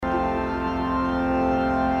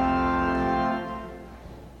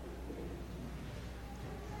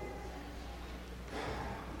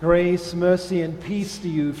Grace, mercy, and peace to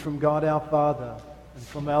you from God our Father and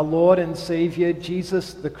from our Lord and Savior,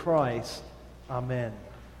 Jesus the Christ. Amen.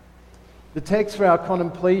 The text for our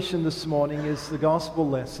contemplation this morning is the Gospel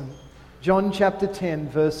lesson, John chapter 10,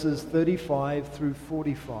 verses 35 through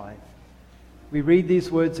 45. We read these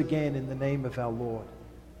words again in the name of our Lord.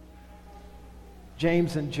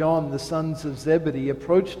 James and John, the sons of Zebedee,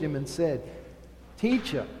 approached him and said,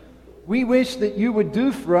 "Teacher, we wish that you would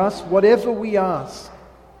do for us whatever we ask."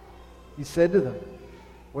 He said to them,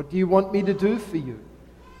 "What do you want me to do for you?"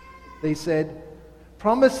 They said,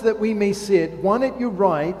 "Promise that we may sit, one at your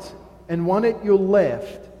right and one at your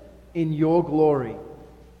left, in your glory."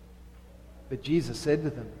 But Jesus said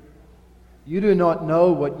to them, "You do not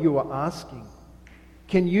know what you are asking.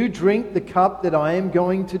 Can you drink the cup that I am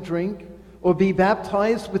going to drink, or be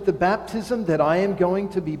baptized with the baptism that I am going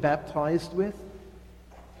to be baptized with?"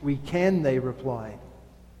 "We can," they replied.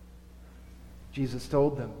 Jesus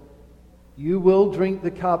told them, "You will drink the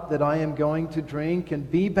cup that I am going to drink and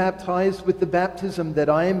be baptized with the baptism that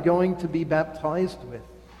I am going to be baptized with.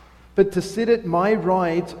 But to sit at my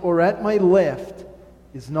right or at my left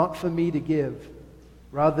is not for me to give.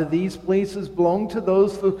 Rather, these places belong to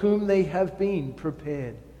those for whom they have been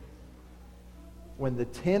prepared." When the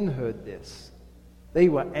 10 heard this, they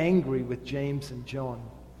were angry with James and John.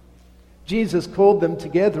 Jesus called them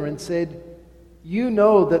together and said, "You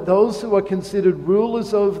know that those who are considered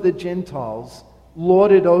rulers over the Gentiles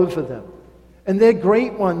lord it over them, and their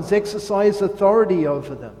great ones exercise authority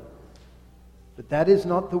over them. But that is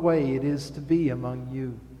not the way it is to be among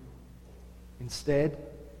you. Instead,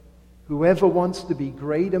 whoever wants to be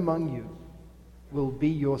great among you will be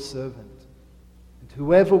your servant, and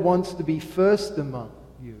whoever wants to be first among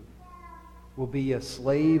you will be a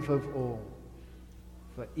slave of all.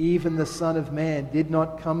 For even the Son of Man did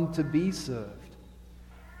not come to be served,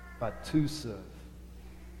 but to serve,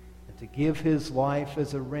 and to give his life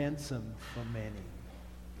as a ransom for many."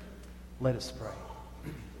 Let us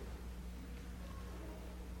pray.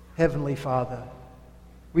 Heavenly Father,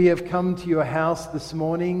 we have come to your house this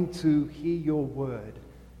morning to hear your word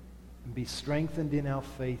and be strengthened in our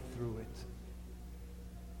faith through it.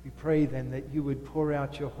 We pray then that you would pour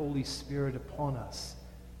out your Holy Spirit upon us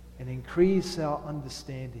and increase our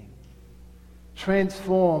understanding.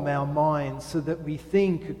 Transform our minds so that we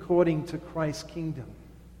think according to Christ's kingdom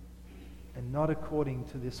and not according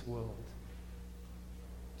to this world.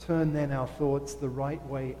 Turn then our thoughts the right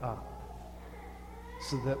way up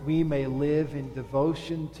so that we may live in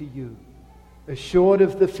devotion to you, assured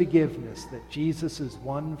of the forgiveness that Jesus has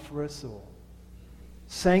won for us all.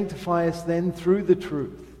 Sanctify us then through the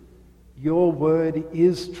truth. Your word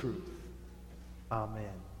is truth. Amen.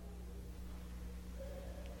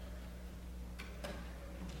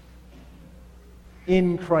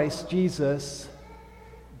 In Christ Jesus,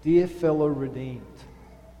 dear fellow redeemed,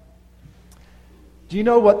 do you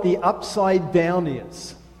know what the upside down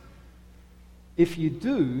is? If you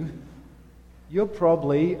do, you're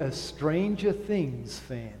probably a Stranger Things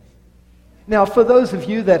fan. Now, for those of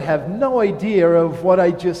you that have no idea of what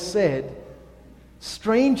I just said,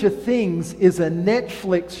 Stranger Things is a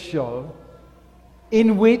Netflix show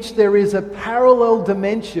in which there is a parallel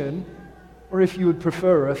dimension, or if you would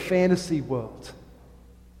prefer, a fantasy world.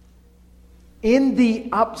 In the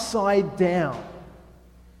upside down,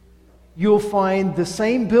 you'll find the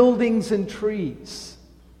same buildings and trees,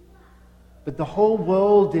 but the whole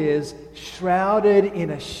world is shrouded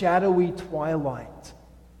in a shadowy twilight.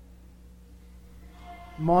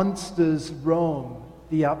 Monsters roam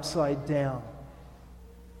the upside down,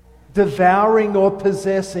 devouring or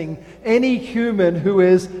possessing any human who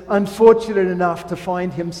is unfortunate enough to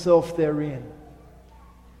find himself therein.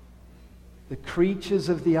 The creatures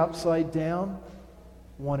of the upside down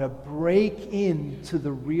want to break into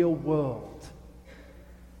the real world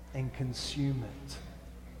and consume it.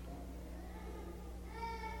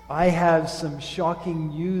 I have some shocking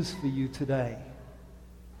news for you today.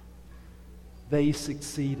 They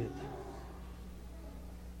succeeded.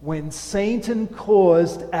 When Satan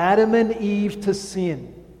caused Adam and Eve to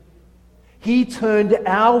sin, he turned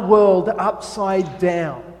our world upside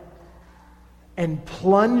down and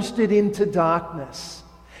plunged it into darkness.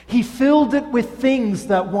 He filled it with things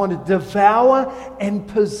that want to devour and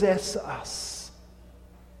possess us.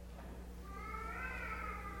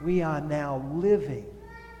 We are now living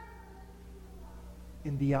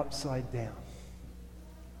in the upside down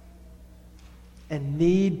and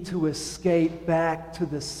need to escape back to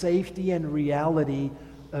the safety and reality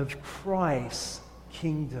of Christ's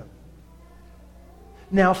kingdom.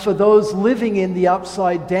 Now, for those living in the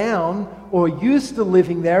upside down or used to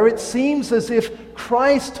living there, it seems as if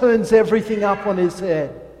Christ turns everything up on his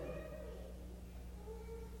head.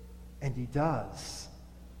 And he does.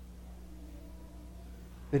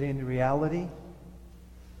 But in reality,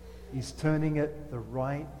 he's turning it the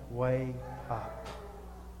right way up.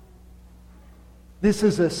 This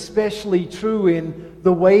is especially true in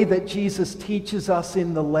the way that Jesus teaches us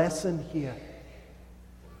in the lesson here.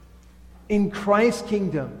 In Christ's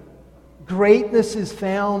kingdom, greatness is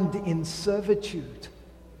found in servitude.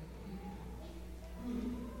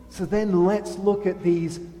 So then let's look at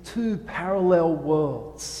these two parallel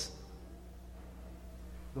worlds.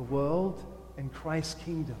 The world and Christ's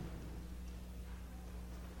kingdom.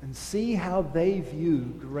 And see how they view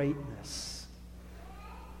greatness.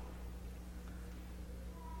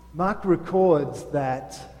 Mark records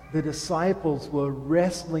that the disciples were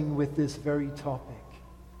wrestling with this very topic.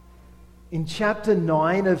 In chapter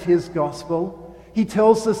 9 of his gospel, he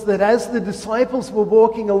tells us that as the disciples were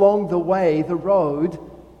walking along the way, the road,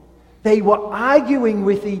 they were arguing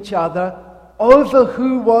with each other over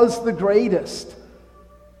who was the greatest.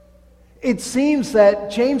 It seems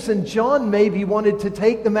that James and John maybe wanted to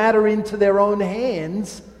take the matter into their own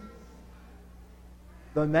hands,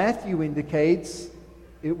 though Matthew indicates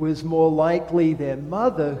it was more likely their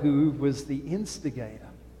mother who was the instigator.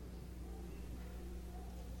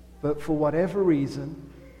 But for whatever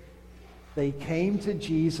reason, they came to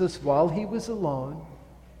Jesus while he was alone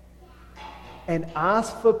and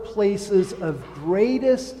asked for places of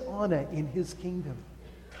greatest honor in his kingdom.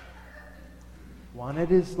 One at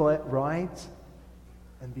his right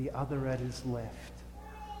and the other at his left.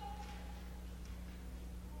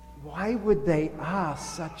 Why would they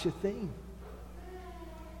ask such a thing?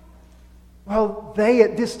 Well, they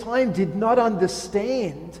at this time did not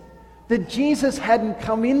understand that Jesus hadn't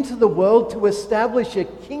come into the world to establish a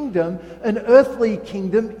kingdom, an earthly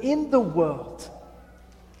kingdom in the world.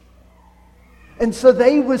 And so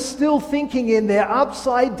they were still thinking in their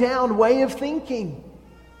upside down way of thinking.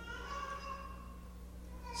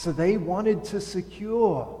 So they wanted to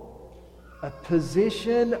secure a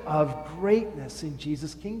position of greatness in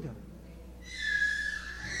Jesus' kingdom.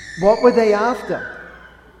 What were they after?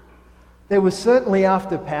 They were certainly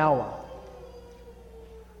after power.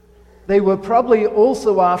 They were probably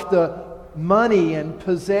also after money and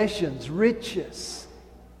possessions, riches.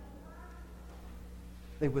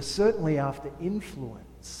 They were certainly after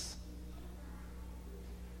influence.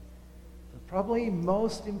 But probably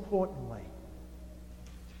most importantly,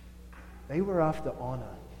 they were after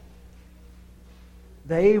honor.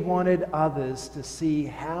 They wanted others to see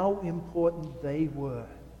how important they were,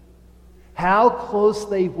 how close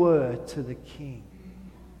they were to the king.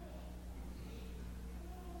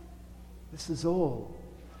 This is all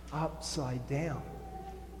upside down.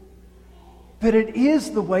 But it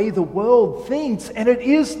is the way the world thinks, and it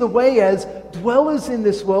is the way as dwellers in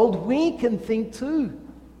this world we can think too.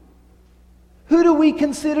 Who do we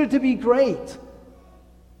consider to be great?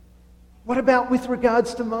 What about with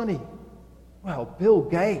regards to money? Well, Bill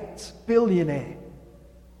Gates, billionaire.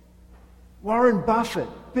 Warren Buffett,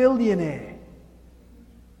 billionaire.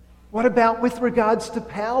 What about with regards to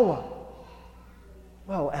power?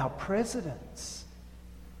 Well, our presidents,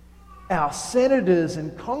 our senators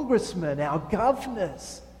and congressmen, our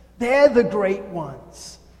governors, they're the great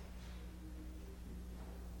ones.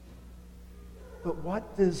 But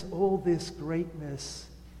what does all this greatness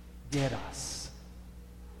get us?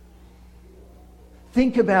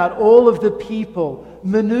 Think about all of the people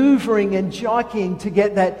maneuvering and jockeying to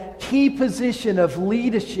get that key position of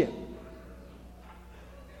leadership.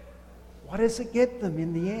 What does it get them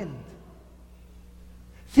in the end?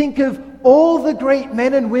 Think of all the great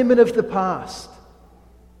men and women of the past.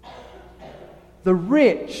 The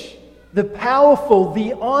rich, the powerful,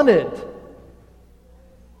 the honored,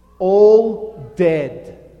 all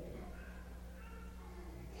dead.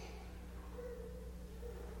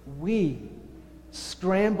 We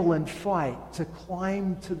scramble and fight to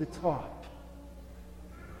climb to the top.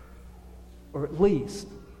 Or at least,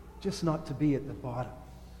 just not to be at the bottom.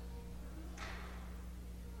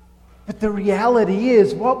 But the reality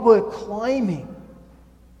is, what we're climbing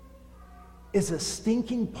is a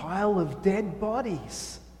stinking pile of dead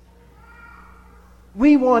bodies.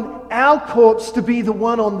 We want our corpse to be the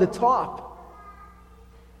one on the top.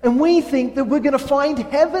 And we think that we're going to find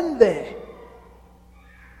heaven there.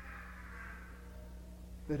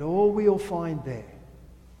 But all we'll find there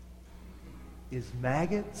is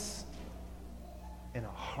maggots and a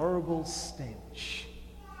horrible stench.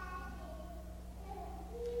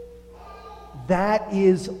 That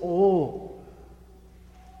is all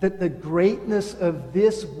that the greatness of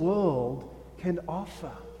this world can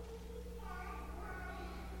offer.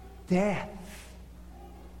 Death.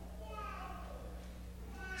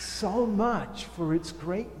 so much for its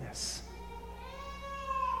greatness.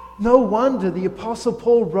 No wonder the Apostle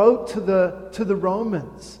Paul wrote to the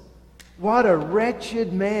Romans, "What a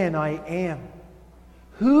wretched man I am.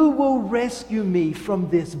 Who will rescue me from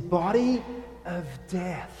this body of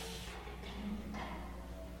death?"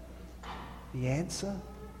 The answer?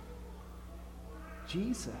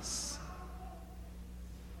 Jesus.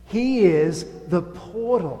 He is the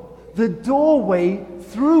portal, the doorway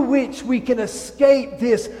through which we can escape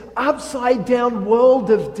this upside-down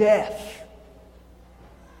world of death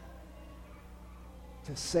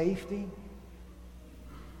to safety,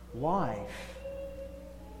 life,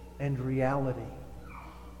 and reality.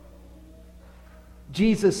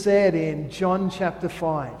 Jesus said in John chapter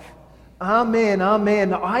 5, "Amen,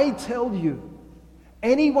 amen, I tell you,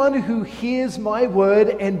 anyone who hears my word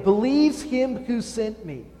and believes him who sent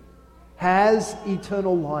me has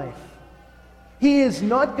eternal life. He is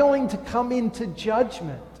not going to come into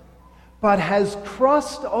judgment, but has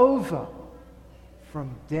crossed over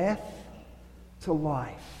from death to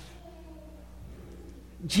life."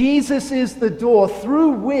 Jesus is the door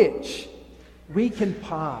through which we can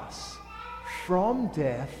pass from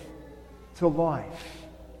death to life.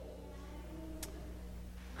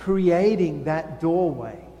 Creating that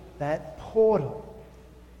doorway, that portal,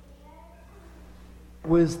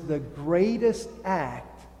 was the greatest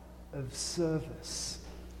act of service.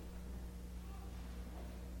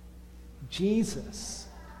 Jesus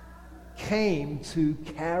came to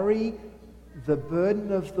carry the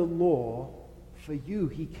burden of the law for you.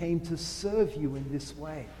 He came to serve you in this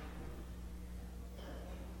way.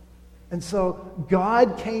 And so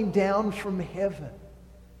God came down from heaven,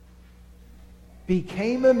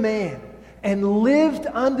 became a man, and lived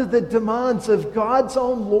under the demands of God's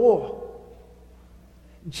own law.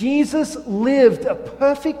 Jesus lived a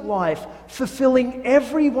perfect life, fulfilling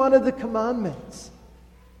every one of the commandments.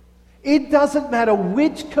 It doesn't matter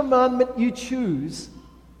which commandment you choose,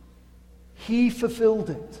 he fulfilled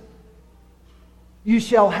it. You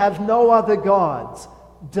shall have no other gods.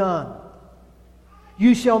 Done.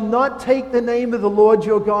 You shall not take the name of the Lord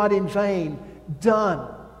your God in vain. Done.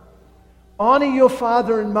 Honor your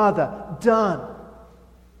father and mother. Done.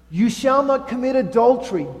 You shall not commit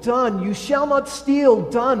adultery. Done. You shall not steal.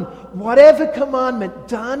 Done. Whatever commandment.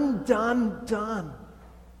 Done, done, done.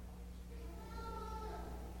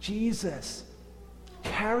 Jesus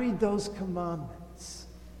carried those commandments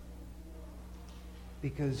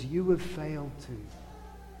because you have failed to.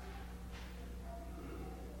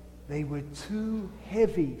 They were too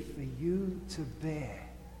heavy for you to bear.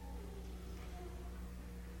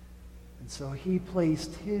 And so he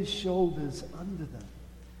placed his shoulders under them,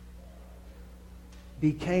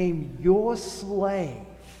 became your slave,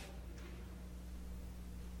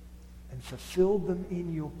 and fulfilled them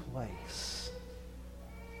in your place.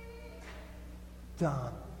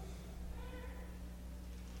 Done.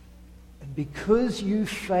 And because you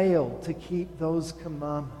failed to keep those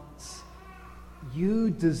commandments,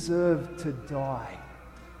 you deserve to die.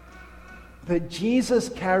 But Jesus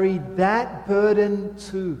carried that burden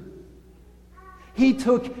too. He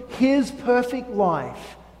took his perfect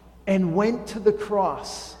life and went to the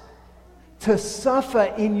cross to suffer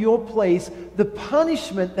in your place the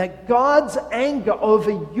punishment that God's anger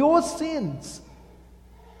over your sins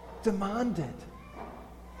demanded.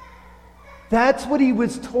 That's what he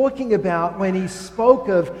was talking about when he spoke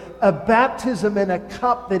of a baptism and a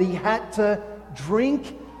cup that he had to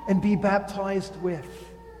drink and be baptized with.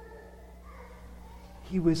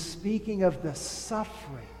 He was speaking of the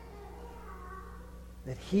suffering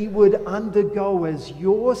that he would undergo as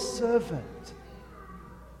your servant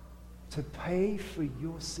to pay for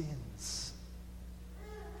your sins.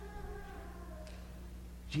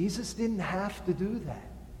 Jesus didn't have to do that.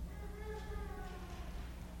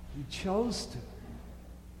 He chose to.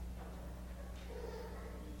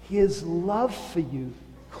 His love for you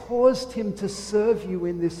caused him to serve you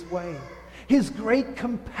in this way. His great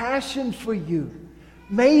compassion for you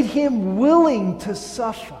made him willing to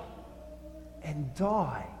suffer and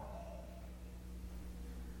die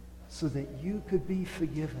so that you could be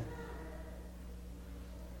forgiven.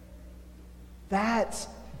 That's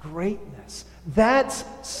greatness. That's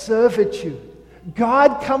servitude.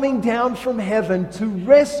 God coming down from heaven to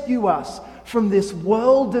rescue us from this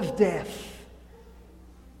world of death.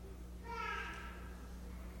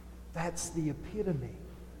 That's the epitome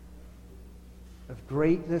of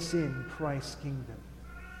greatness in Christ's kingdom.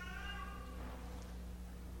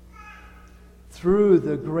 Through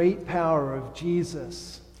the great power of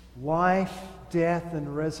Jesus, life, death,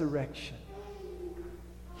 and resurrection,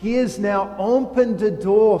 he has now opened a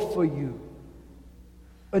door for you.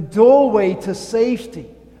 A doorway to safety,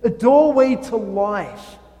 a doorway to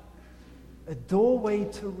life, a doorway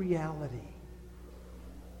to reality.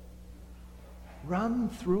 Run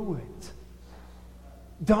through it.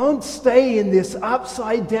 Don't stay in this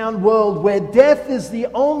upside down world where death is the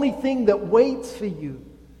only thing that waits for you.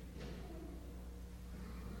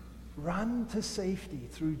 Run to safety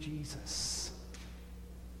through Jesus.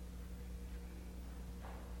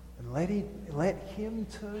 And let Him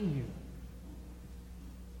turn you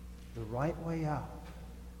the right way up.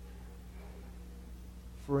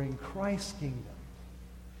 For in Christ's kingdom,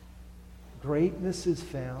 greatness is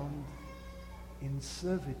found in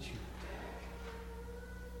servitude.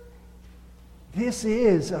 This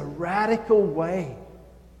is a radical way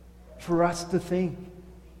for us to think.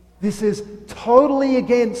 This is totally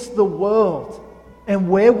against the world and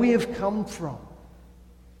where we have come from.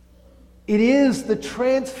 It is the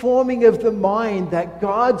transforming of the mind that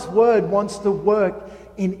God's Word wants to work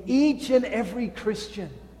in each and every Christian.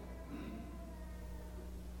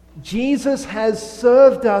 Jesus has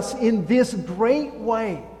served us in this great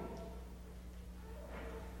way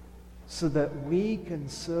so that we can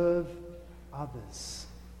serve others.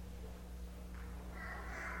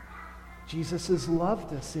 Jesus has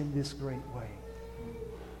loved us in this great way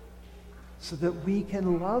so that we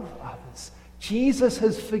can love others. Jesus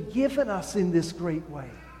has forgiven us in this great way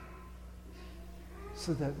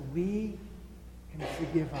so that we can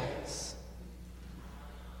forgive others.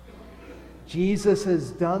 Jesus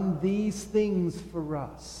has done these things for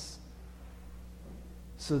us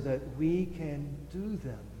so that we can do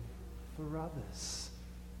them for others.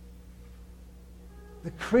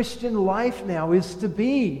 The Christian life now is to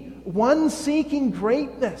be one seeking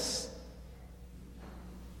greatness.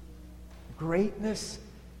 Greatness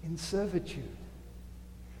in servitude.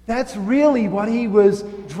 That's really what he was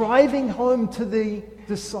driving home to the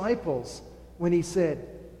disciples when he said,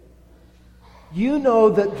 "You know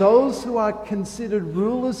that those who are considered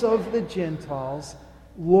rulers over the Gentiles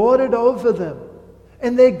lord it over them,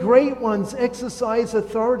 and their great ones exercise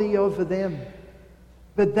authority over them.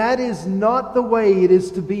 But that is not the way it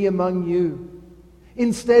is to be among you.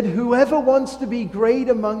 Instead, whoever wants to be great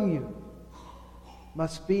among you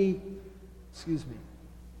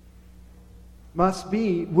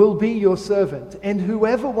will be your servant, and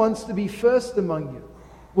whoever wants to be first among you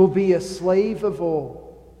will be a slave of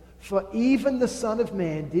all. For even the Son of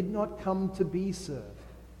Man did not come to be served,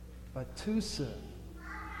 but to serve,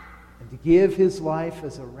 and to give his life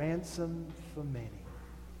as a ransom for many."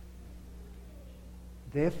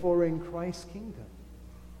 Therefore, in Christ's kingdom,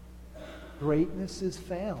 greatness is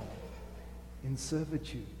found in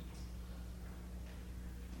servitude.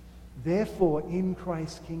 Therefore, in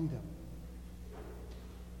Christ's kingdom,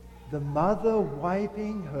 the mother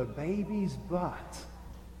wiping her baby's butt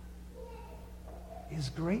is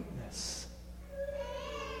greatness.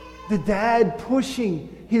 The dad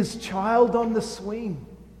pushing his child on the swing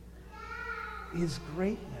is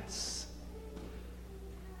greatness.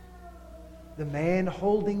 The man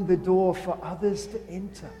holding the door for others to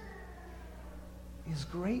enter is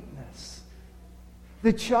greatness.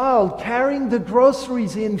 The child carrying the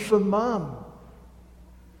groceries in for mom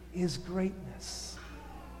is greatness.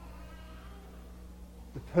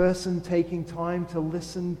 The person taking time to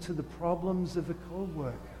listen to the problems of a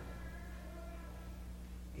co-worker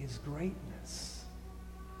is greatness.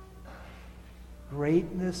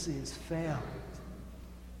 Greatness is found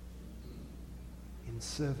in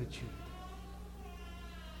servitude.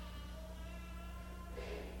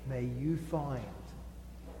 May you find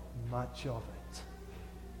much of it.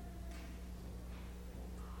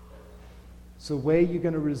 So where are you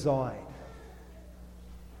going to reside?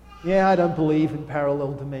 Yeah, I don't believe in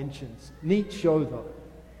parallel dimensions. Neat show though.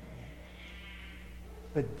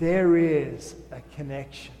 But there is a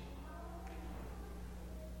connection.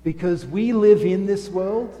 Because we live in this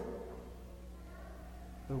world,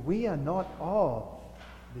 but we are not of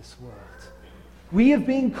this world. We have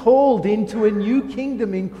been called into a new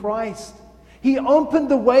kingdom in Christ. He opened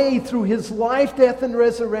the way through his life, death, and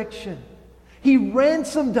resurrection. He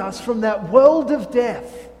ransomed us from that world of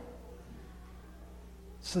death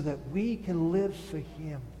so that we can live for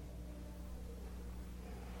him.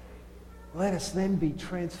 Let us then be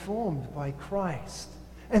transformed by Christ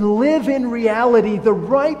and live in reality the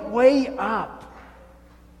right way up.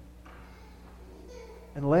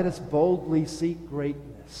 And let us boldly seek greatness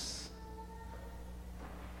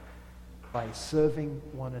by serving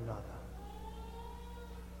one another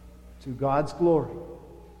to God's glory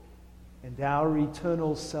and our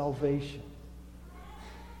eternal salvation.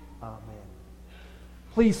 Amen.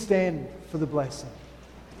 Please stand for the blessing.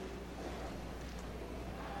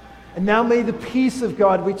 And now may the peace of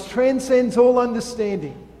God, which transcends all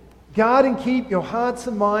understanding, Guard and keep your hearts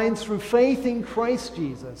and minds through faith in Christ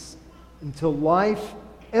Jesus until life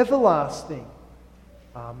everlasting.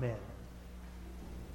 Amen.